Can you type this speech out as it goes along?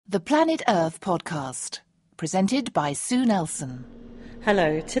The Planet Earth podcast, presented by Sue Nelson.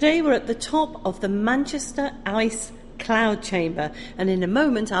 Hello, today we're at the top of the Manchester Ice Cloud Chamber, and in a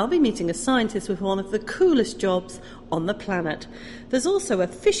moment I'll be meeting a scientist with one of the coolest jobs on the planet. There's also a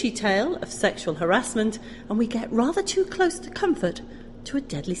fishy tale of sexual harassment, and we get rather too close to comfort to a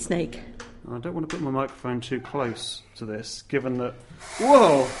deadly snake. I don't want to put my microphone too close to this, given that...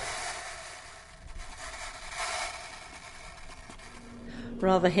 Whoa!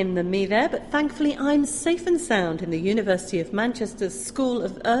 Rather him than me there, but thankfully I'm safe and sound in the University of Manchester's School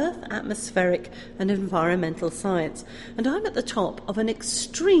of Earth, Atmospheric and Environmental Science. And I'm at the top of an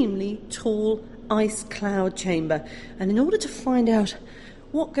extremely tall ice cloud chamber. And in order to find out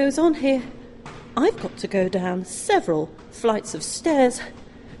what goes on here, I've got to go down several flights of stairs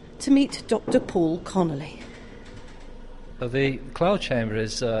to meet Dr. Paul Connolly. The cloud chamber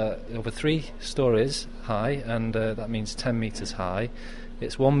is over 3 stories high, and that means 10 metres high.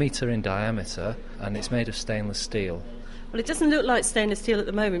 It's 1 metre in diameter, and it's made of stainless steel. Well, it doesn't look like stainless steel at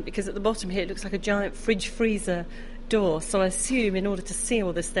the moment, because at the bottom here it looks like a giant fridge-freezer door. So I assume in order to see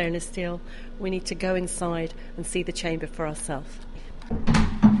all this stainless steel, we need to go inside and see the chamber for ourselves.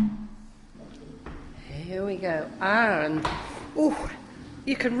 Here we go. And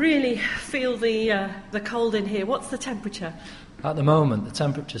you can really feel the cold in here. What's the temperature? At the moment, the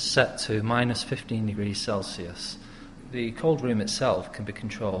temperature's set to minus 15 degrees Celsius. The cold room itself can be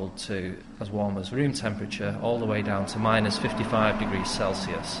controlled to as warm as room temperature, all the way down to minus 55 degrees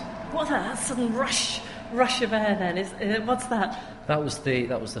Celsius. What's that sudden rush of air then? What's that? That was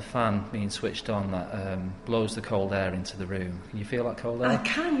the fan being switched on that blows the cold air into the room. Can you feel that cold air? I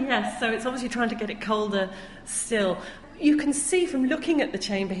can, yes. So it's obviously trying to get it colder still. You can see from looking at the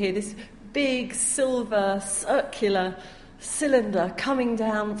chamber here this big silver circular cylinder coming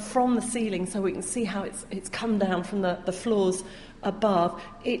down from the ceiling, so we can see how it's come down from the floors above.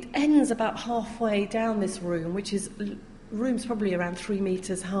 It ends about halfway down this room, which is room's probably around 3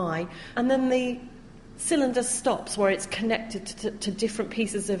 metres high, and then the cylinder stops where it's connected to different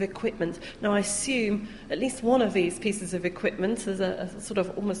pieces of equipment. Now I assume at least one of these pieces of equipment, there's a sort of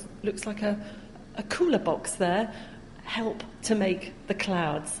almost looks like a cooler box there, help to make the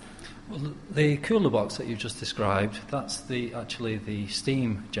clouds. Well, the cooler box that you've just described, that's actually the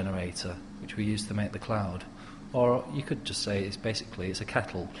steam generator which we use to make the cloud. Or you could just say it's a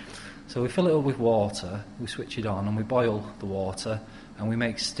kettle. So we fill it up with water, we switch it on and we boil the water and we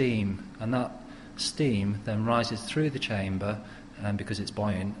make steam, and that steam then rises through the chamber, and because it's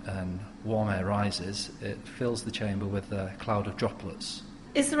buoyant and warm air rises, it fills the chamber with a cloud of droplets.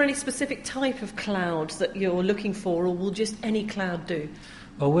 Is there any specific type of cloud that you're looking for, or will just any cloud do?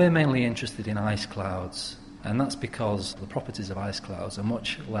 Well, we're mainly interested in ice clouds, and that's because the properties of ice clouds are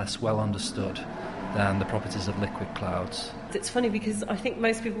much less well understood than the properties of liquid clouds. It's funny because I think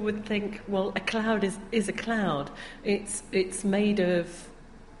most people would think, well, a cloud is a cloud. It's made of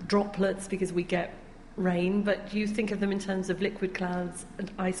droplets because we get rain, but you think of them in terms of liquid clouds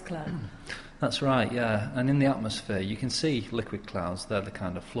and ice clouds. That's right, yeah. And in the atmosphere, you can see liquid clouds. They're the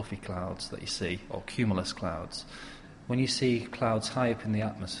kind of fluffy clouds that you see, or cumulus clouds. When you see clouds high up in the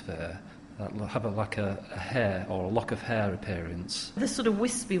atmosphere that have like a hair or a lock of hair appearance. The sort of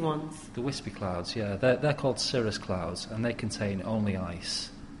wispy ones. The wispy clouds, yeah. They're called cirrus clouds, and they contain only ice.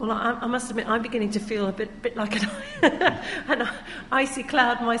 Well, I must admit, I'm beginning to feel a bit like an icy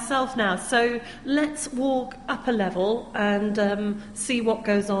cloud myself now. So let's walk up a level and see what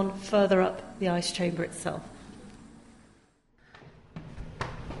goes on further up the ice chamber itself.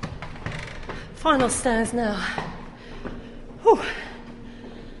 Final stairs now. Whew.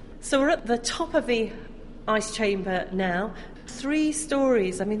 So we're at the top of the ice chamber now. 3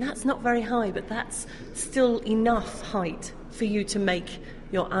 stories. I mean, that's not very high, but that's still enough height for you to make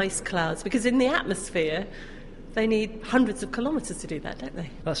your ice clouds, because in the atmosphere they need hundreds of kilometres to do that, don't they?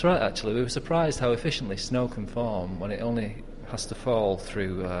 That's right, actually. We were surprised how efficiently snow can form when it only has to fall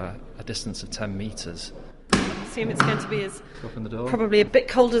through a distance of 10 metres. I assume it's going to be Open the door. Probably a bit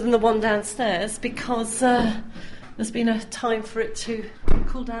colder than the one downstairs, because there's been a time for it to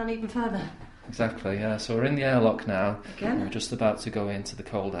cool down even further. Exactly, yeah. So we're in the airlock now. Again? We're just about to go into the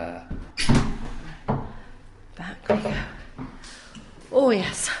cold air. Back we go. Oh,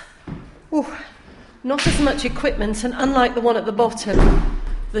 yes. Ooh, not as much equipment, and unlike the one at the bottom,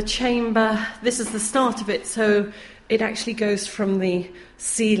 the chamber, this is the start of it, so it actually goes from the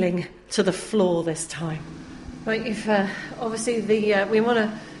ceiling to the floor this time. Right, if obviously we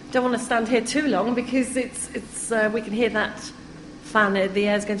don't want to stand here too long, because it's we can hear that fan. The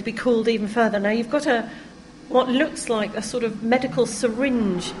air's going to be cooled even further. Now you've got what looks like a sort of medical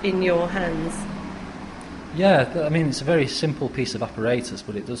syringe in your hands. Yeah, I mean, it's a very simple piece of apparatus,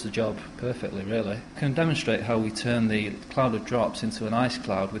 but it does the job perfectly, really. I can demonstrate how we turn the cloud of drops into an ice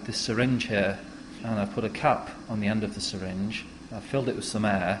cloud with this syringe here. And I've put a cap on the end of the syringe. I've filled it with some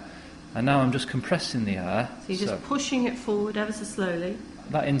air. And now I'm just compressing the air. So you're just pushing it forward ever so slowly.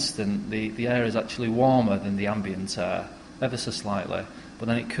 That instant, the air is actually warmer than the ambient air, ever so slightly. But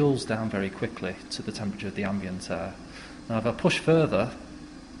then it cools down very quickly to the temperature of the ambient air. Now if I push further,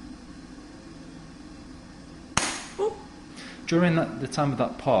 during the time of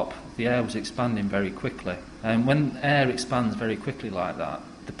that pop, the air was expanding very quickly. And when air expands very quickly like that,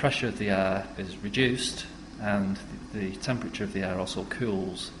 the pressure of the air is reduced and the temperature of the air also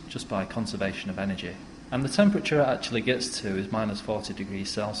cools just by conservation of energy. And the temperature it actually gets to is minus 40 degrees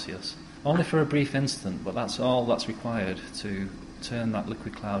Celsius. Only for a brief instant, but that's all that's required to turn that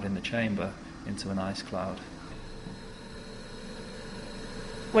liquid cloud in the chamber into an ice cloud.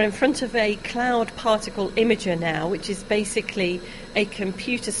 We're in front of a cloud particle imager now, which is basically a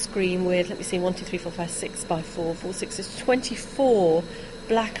computer screen with, 1, 2, 3, 4, 5, 6 by 4, 4, 6, there's 24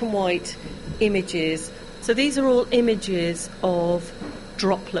 black and white images. So these are all images of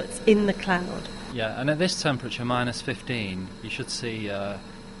droplets in the cloud. Yeah, and at this temperature, minus 15, you should see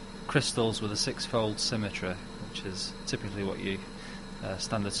crystals with a 6-fold symmetry, which is typically what your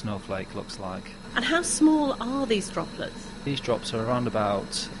standard snowflake looks like. And how small are these droplets? These drops are around about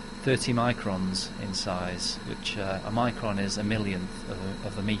 30 microns in size, which a micron is a millionth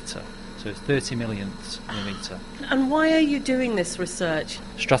of a metre. So it's 30 millionths of a metre. And why are you doing this research?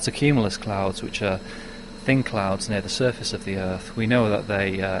 Stratocumulus clouds, which are thin clouds near the surface of the Earth, we know that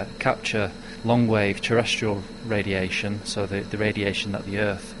they capture long-wave terrestrial radiation, so the radiation that the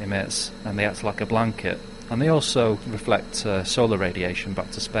Earth emits, and they act like a blanket. And they also reflect solar radiation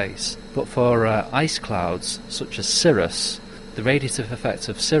back to space. But for ice clouds, such as cirrus, the radiative effect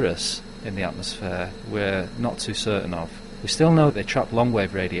of cirrus in the atmosphere we're not too certain of. We still know they trap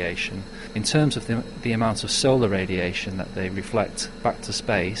long-wave radiation. In terms of the amount of solar radiation that they reflect back to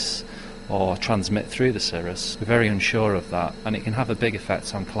space or transmit through the cirrus, we're very unsure of that, and it can have a big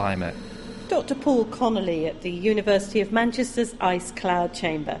effect on climate. Dr. Paul Connolly at the University of Manchester's Ice Cloud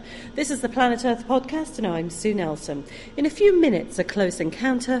Chamber. This is the Planet Earth podcast, and I'm Sue Nelson. In a few minutes, a close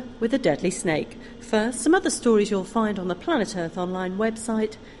encounter with a deadly snake. First, some other stories you'll find on the Planet Earth online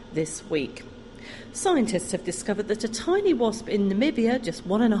website this week. Scientists have discovered that a tiny wasp in Namibia, just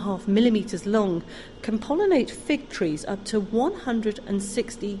 1.5 millimetres long, can pollinate fig trees up to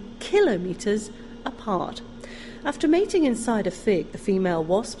 160 kilometres apart. After mating inside a fig, the female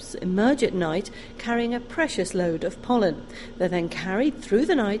wasps emerge at night carrying a precious load of pollen. They're then carried through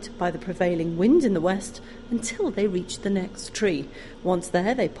the night by the prevailing wind in the west until they reach the next tree. Once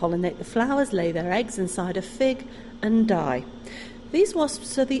there, they pollinate the flowers, lay their eggs inside a fig and die. These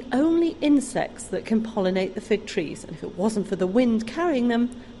wasps are the only insects that can pollinate the fig trees, and if it wasn't for the wind carrying them,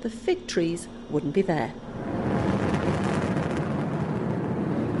 the fig trees wouldn't be there.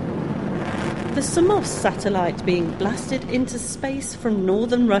 The Samos satellite being blasted into space from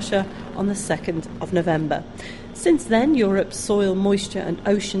northern Russia on the 2nd of November. Since then, Europe's Soil Moisture and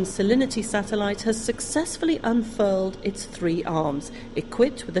Ocean Salinity satellite has successfully unfurled its 3 arms,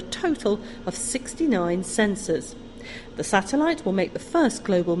 equipped with a total of 69 sensors. The satellite will make the first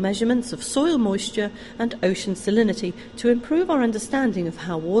global measurements of soil moisture and ocean salinity to improve our understanding of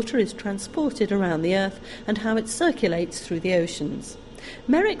how water is transported around the Earth and how it circulates through the oceans.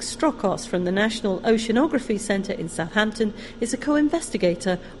 Merrick Strokos from the National Oceanography Centre in Southampton is a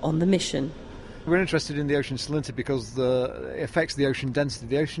co-investigator on the mission. We're interested in the ocean salinity because it affects the ocean density.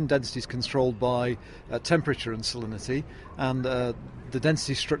 The ocean density is controlled by temperature and salinity, and the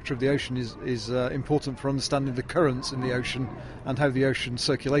density structure of the ocean is important for understanding the currents in the ocean and how the ocean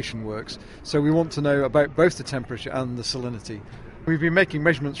circulation works. So we want to know about both the temperature and the salinity. We've been making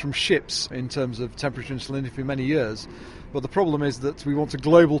measurements from ships in terms of temperature and salinity for many years, but the problem is that we want a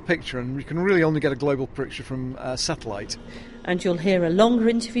global picture, and we can really only get a global picture from satellite. And you'll hear a longer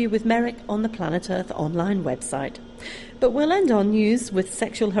interview with Merrick on the Planet Earth online website. But we'll end our news with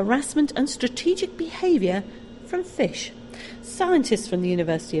sexual harassment and strategic behaviour from fish. Scientists from the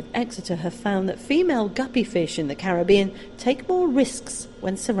University of Exeter have found that female guppy fish in the Caribbean take more risks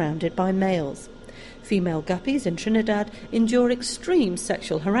when surrounded by males. Female guppies in Trinidad endure extreme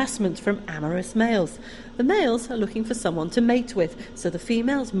sexual harassment from amorous males. The males are looking for someone to mate with, so the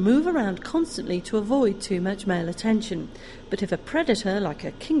females move around constantly to avoid too much male attention. But if a predator like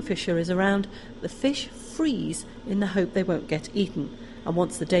a kingfisher is around, the fish freeze in the hope they won't get eaten. And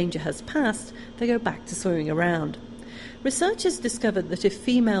once the danger has passed, they go back to swimming around. Researchers discovered that if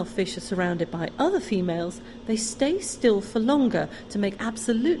female fish are surrounded by other females, they stay still for longer to make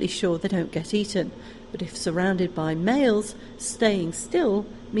absolutely sure they don't get eaten. But if surrounded by males, staying still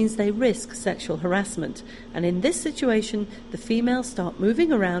means they risk sexual harassment. And in this situation, the females start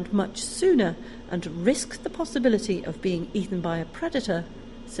moving around much sooner and risk the possibility of being eaten by a predator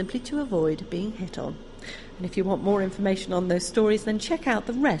simply to avoid being hit on. And if you want more information on those stories, then check out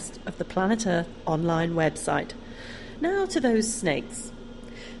the rest of the Planet Earth online website. Now to those snakes.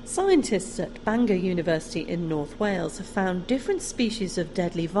 Scientists at Bangor University in North Wales have found different species of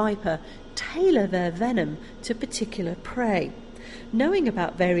deadly viper tailor their venom to particular prey. Knowing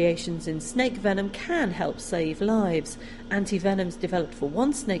about variations in snake venom can help save lives. Antivenoms developed for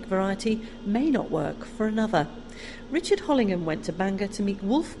one snake variety may not work for another. Richard Hollingham went to Bangor to meet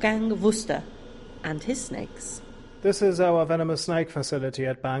Wolfgang Wuster and his snakes. This is our venomous snake facility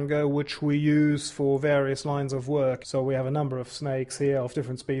at Bangor, which we use for various lines of work. So we have a number of snakes here of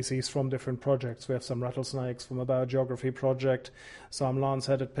different species from different projects. We have some rattlesnakes from a biogeography project, some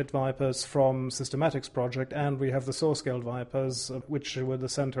lance-headed pit vipers from Systematics project, and we have the saw-scaled vipers, which were the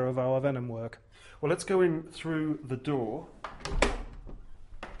centre of our venom work. Well, let's go in through the door.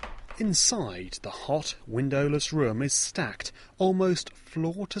 Inside, the hot, windowless room is stacked almost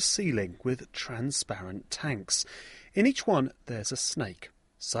floor to ceiling with transparent tanks. In each one there's a snake.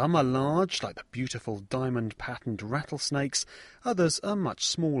 Some are large, like the beautiful diamond-patterned rattlesnakes. Others are much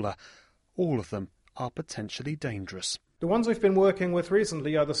smaller. All of them are potentially dangerous. The ones we've been working with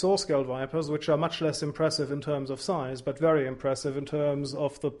recently are the saw-scaled vipers, which are much less impressive in terms of size, but very impressive in terms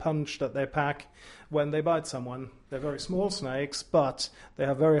of the punch that they pack when they bite someone. They're very small snakes, but they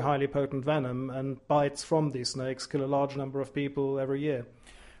have very highly potent venom, and bites from these snakes kill a large number of people every year.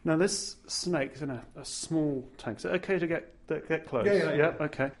 Now, this snake's in a small tank. Is it okay to get close? Yeah.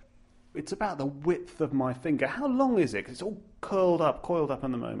 Okay. It's about the width of my finger. How long is it? 'Cause it's all coiled up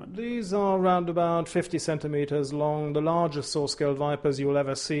in the moment. These are around about 50 centimetres long. The largest saw-scaled vipers you'll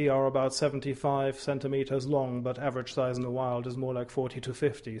ever see are about 75 centimetres long, but average size in the wild is more like 40 to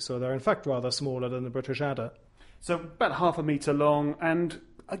 50, so they're in fact rather smaller than the British adder. So about half a metre long, and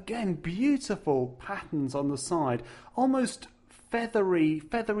again, beautiful patterns on the side. Almost feathery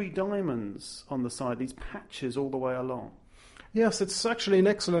diamonds on the side, these patches all the way along. Yes, it's actually an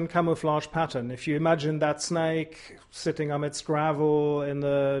excellent camouflage pattern. If you imagine that snake sitting amidst gravel in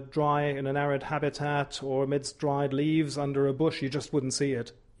an arid habitat or amidst dried leaves under a bush, you just wouldn't see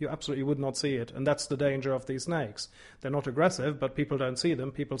it. You absolutely would not see it. And that's the danger of these snakes. They're not aggressive, but people don't see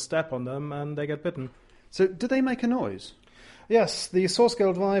them. People step on them and they get bitten. So do they make a noise? Yes, the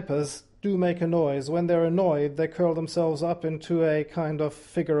saw-scaled vipers do make a noise. When they're annoyed, they curl themselves up into a kind of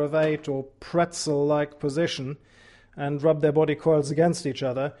figure of eight or pretzel-like position and rub their body coils against each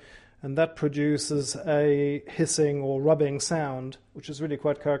other, and that produces a hissing or rubbing sound, which is really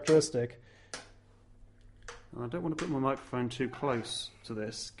quite characteristic. I don't want to put my microphone too close to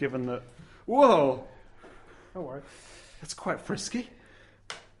this, given that... Whoa! Don't worry. That's quite frisky.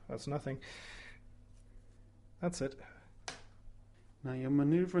 That's nothing. That's it. Now you're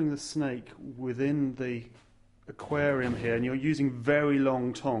manoeuvring the snake within the aquarium here, and you're using very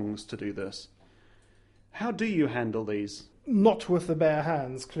long tongs to do this. How do you handle these? Not with the bare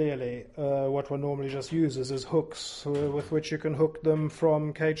hands, clearly. What one normally just uses is hooks with which you can hook them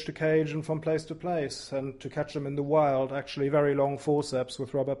from cage to cage and from place to place. And to catch them in the wild, actually very long forceps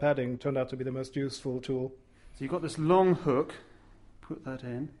with rubber padding turned out to be the most useful tool. So you've got this long hook. Put that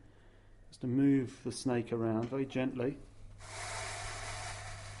in. Just to move the snake around very gently.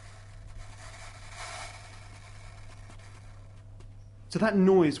 So that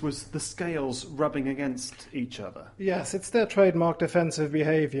noise was the scales rubbing against each other? Yes, it's their trademark defensive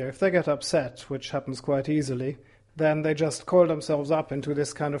behaviour. If they get upset, which happens quite easily, then they just coil themselves up into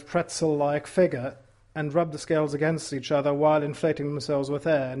this kind of pretzel-like figure and rub the scales against each other while inflating themselves with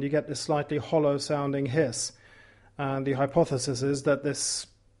air, and you get this slightly hollow-sounding hiss. And the hypothesis is that this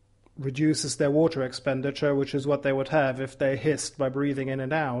reduces their water expenditure, which is what they would have if they hissed by breathing in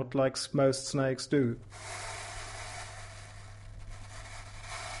and out, like most snakes do.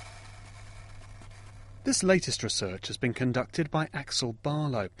 This latest research has been conducted by Axel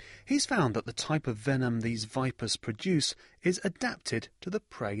Barlow. He's found that the type of venom these vipers produce is adapted to the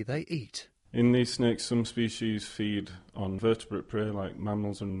prey they eat. In these snakes, some species feed on vertebrate prey like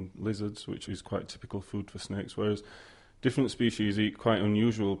mammals and lizards, which is quite typical food for snakes, whereas different species eat quite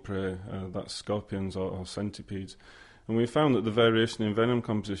unusual prey, that's scorpions or centipedes. And we found that the variation in venom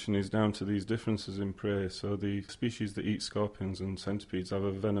composition is down to these differences in prey. So the species that eat scorpions and centipedes have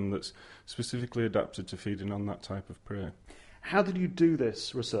a venom that's specifically adapted to feeding on that type of prey. How did you do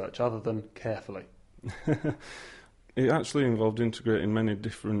this research, other than carefully? It actually involved integrating many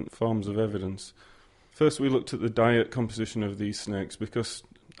different forms of evidence. First, we looked at the diet composition of these snakes because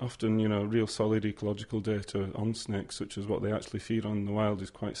often, real solid ecological data on snakes, such as what they actually feed on in the wild, is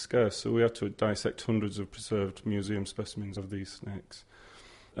quite scarce. So we had to dissect hundreds of preserved museum specimens of these snakes.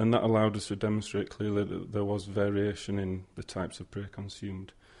 And that allowed us to demonstrate clearly that there was variation in the types of prey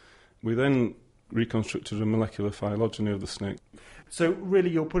consumed. We then reconstructed a molecular phylogeny of the snake. So really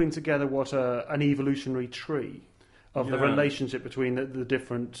you're putting together an evolutionary tree of the relationship between the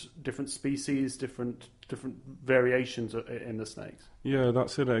different species, different variations in the snakes. Yeah,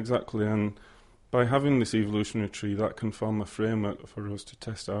 that's it, exactly. And by having this evolutionary tree, that can form a framework for us to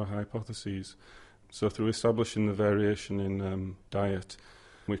test our hypotheses. So through establishing the variation in diet,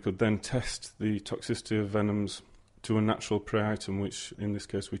 we could then test the toxicity of venoms to a natural prey item, which in this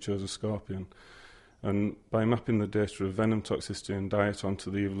case we chose a scorpion. And by mapping the data of venom toxicity and diet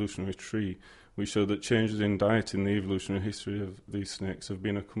onto the evolutionary tree, we show that changes in diet in the evolutionary history of these snakes have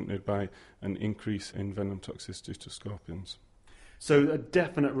been accompanied by an increase in venom toxicity to scorpions. So a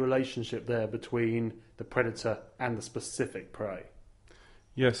definite relationship there between the predator and the specific prey.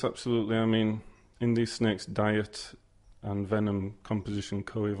 Yes, absolutely. I mean, in these snakes, diet and venom composition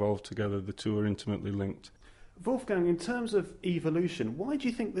co-evolve together. The two are intimately linked. Wolfgang, in terms of evolution, why do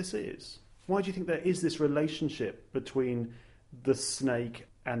you think this is? Why do you think there is this relationship between the snake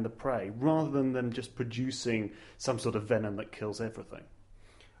and the prey, rather than just producing some sort of venom that kills everything?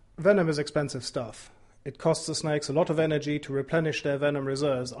 Venom is expensive stuff. It costs the snakes a lot of energy to replenish their venom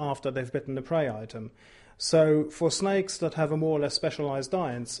reserves after they've bitten the prey item. So for snakes that have a more or less specialized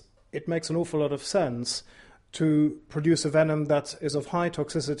diets, it makes an awful lot of sense to produce a venom that is of high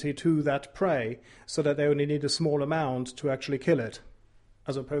toxicity to that prey, so that they only need a small amount to actually kill it,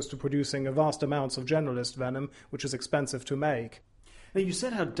 as opposed to producing a vast amounts of generalist venom, which is expensive to make. Now, you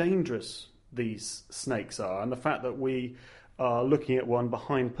said how dangerous these snakes are, and the fact that we are looking at one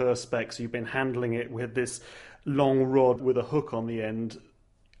behind perspex, you've been handling it with this long rod with a hook on the end,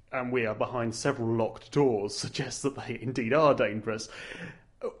 and we are behind several locked doors, suggests that they indeed are dangerous.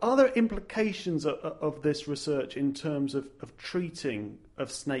 Are there implications of this research in terms of treating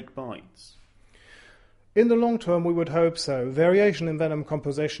of snake bites? In the long term, we would hope so. Variation in venom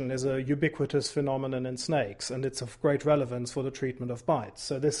composition is a ubiquitous phenomenon in snakes, and it's of great relevance for the treatment of bites.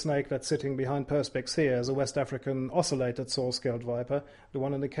 So this snake that's sitting behind perspex here is a West African ocellated saw-scaled viper. The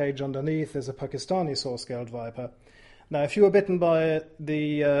one in the cage underneath is a Pakistani saw-scaled viper. Now, if you were bitten by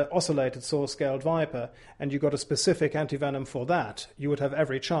the ocellated saw-scaled viper and you got a specific antivenom for that, you would have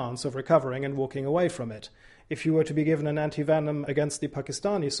every chance of recovering and walking away from it. If you were to be given an antivenom against the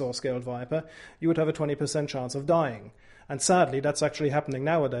Pakistani saw-scaled viper, you would have a 20% chance of dying. And sadly, that's actually happening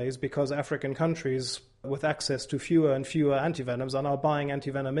nowadays because African countries with access to fewer and fewer antivenoms are now buying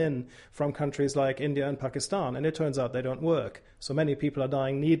antivenom in from countries like India and Pakistan, and it turns out they don't work. So many people are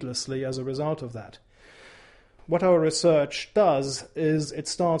dying needlessly as a result of that. What our research does is it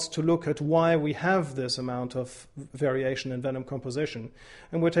starts to look at why we have this amount of variation in venom composition.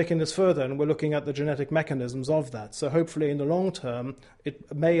 And we're taking this further and we're looking at the genetic mechanisms of that. So hopefully in the long term,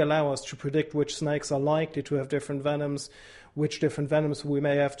 it may allow us to predict which snakes are likely to have different venoms, which different venoms we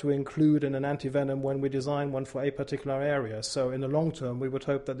may have to include in an antivenom when we design one for a particular area. So in the long term, we would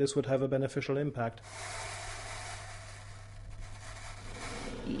hope that this would have a beneficial impact.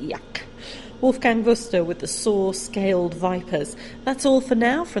 Yuck. Wolfgang Wuster with the saw-scaled vipers. That's all for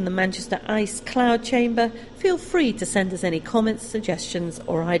now from the Manchester Ice Cloud Chamber. Feel free to send us any comments, suggestions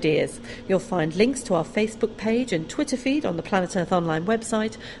or ideas. You'll find links to our Facebook page and Twitter feed on the Planet Earth Online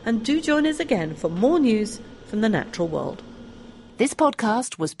website, and do join us again for more news from the natural world. This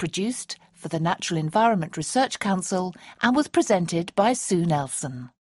podcast was produced for the Natural Environment Research Council and was presented by Sue Nelson.